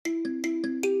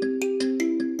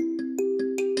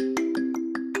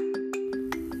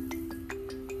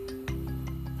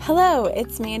Hello,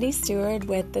 it's Mandy Stewart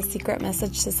with the Secret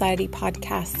Message Society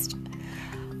podcast.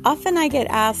 Often I get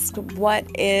asked, what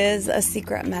is a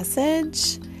secret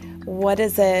message? What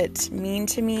does it mean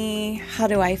to me? How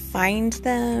do I find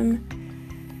them?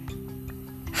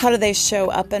 How do they show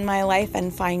up in my life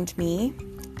and find me?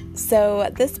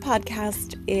 So this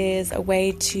podcast is a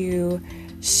way to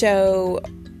show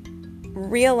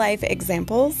real life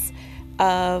examples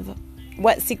of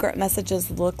what secret messages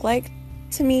look like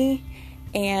to me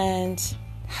and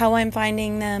how I'm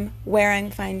finding them, where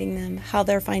I'm finding them, how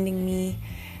they're finding me,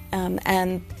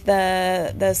 and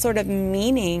the sort of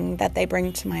meaning that they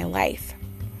bring to my life.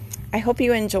 I hope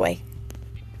you enjoy.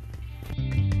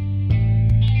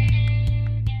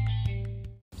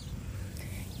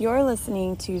 You're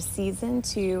listening to Season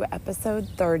 2, Episode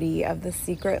 30 of the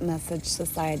Secret Message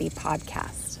Society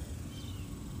podcast.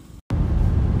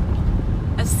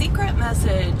 A secret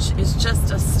message is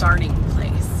just a starting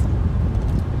place.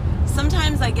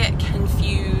 Sometimes I get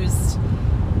confused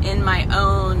in my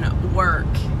own work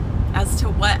as to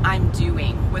what I'm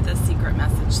doing with a secret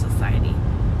message society.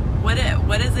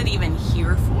 What is it even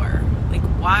here for? Like,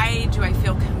 why do I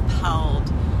feel compelled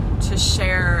to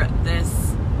share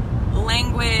this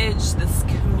language, this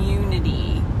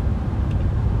community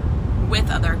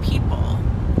with other people?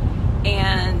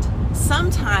 And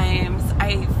sometimes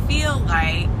I feel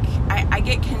like I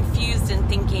get confused in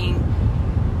thinking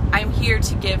I'm here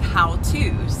to give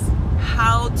how-tos,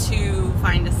 how to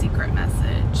find a secret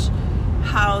message,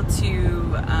 how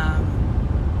to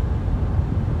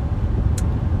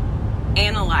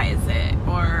analyze it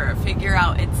or figure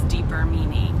out its deeper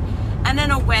meaning. And in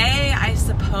a way, I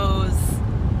suppose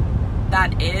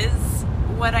that is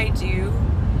what I do,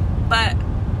 but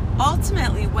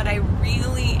ultimately what I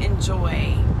really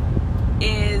enjoy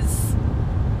is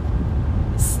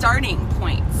starting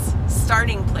points,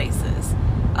 starting places,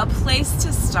 a place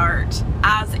to start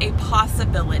as a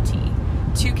possibility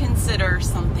to consider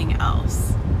something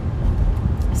else.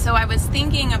 So I was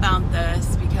thinking about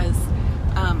this because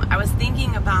I was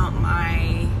thinking about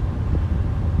my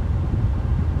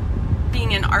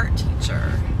being an art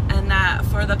teacher, and that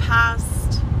for the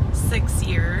past 6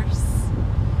 years,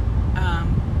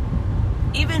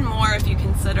 even more if you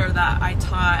consider that I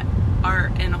taught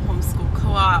art in a homeschool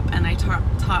co-op and I taught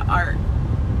art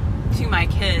to my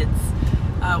kids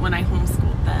when I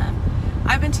homeschooled them.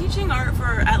 I've been teaching art for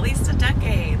at least a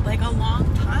decade, like a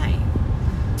long time,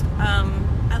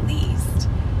 at least.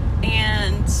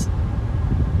 And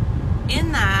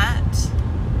in that,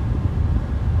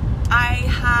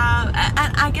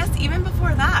 I guess even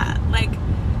before that, like,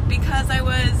 because I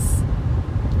was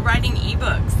writing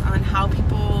ebooks on how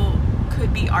people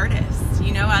could be artists,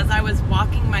 you know, as I was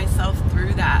walking myself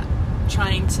through that,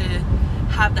 trying to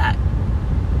have that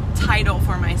title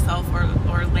for myself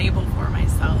or label for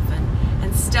myself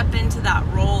and step into that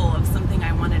role of something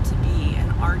I wanted to be,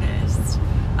 an artist.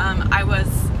 I was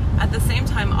at the same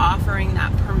time offering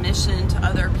that permission to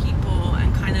other people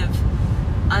and kind of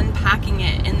unpacking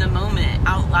it in the moment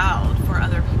out loud for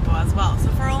other people as well. So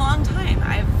for a long time,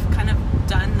 I've kind of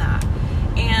done that.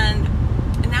 And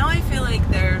now I feel like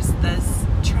there's this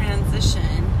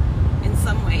transition in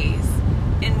some ways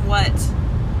in what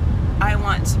I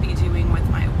want to be doing with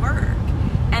my work.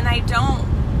 And I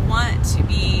don't want to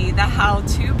be the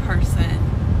how-to person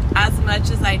as much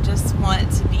as I just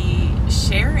want to be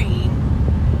sharing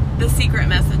the secret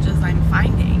messages I'm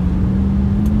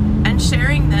finding and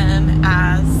sharing them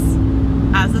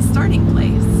as a starting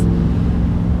place,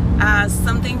 as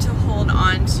something to hold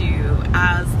on to,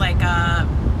 as like I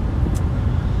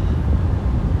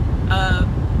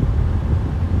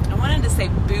wanted to say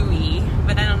buoy,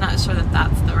 but I'm not sure that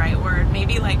that's the right word.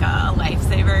 Maybe like a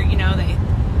lifesaver, you know, they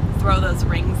throw those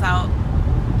rings out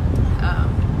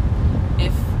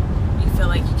if you feel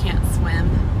like you can't swim,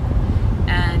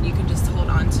 and you can just hold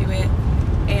on to it.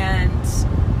 And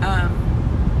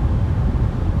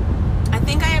I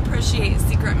think I appreciate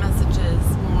secret messages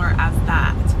more as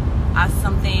that, as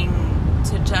something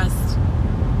to just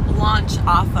launch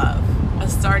off of, a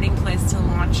starting place to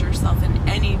launch yourself in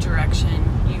any direction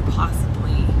you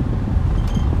possibly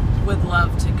would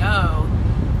love to go.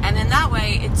 And in that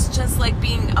way, it's just like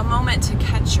being a moment to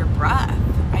catch your breath,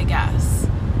 I guess.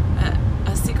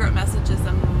 A secret message is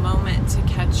a moment to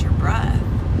catch your breath.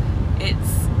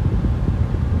 It's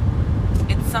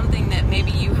something that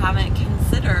maybe you haven't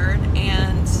considered,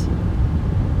 and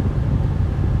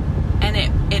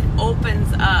it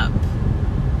opens up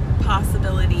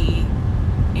possibility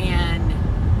and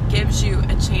gives you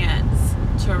a chance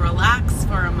to relax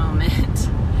for a moment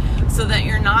so that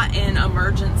you're not in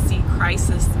emergency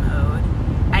crisis mode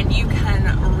and you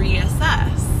can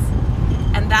reassess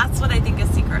And that's what I think a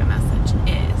secret message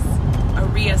is. A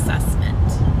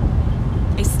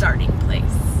reassessment. A starting place.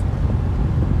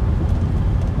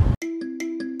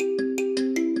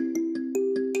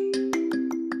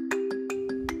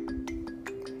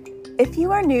 If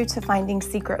you are new to finding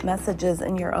secret messages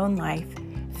in your own life,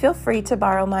 feel free to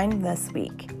borrow mine this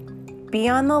week. Be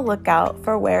on the lookout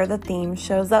for where the theme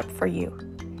shows up for you.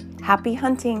 Happy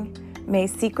hunting! May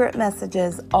secret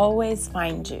messages always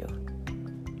find you.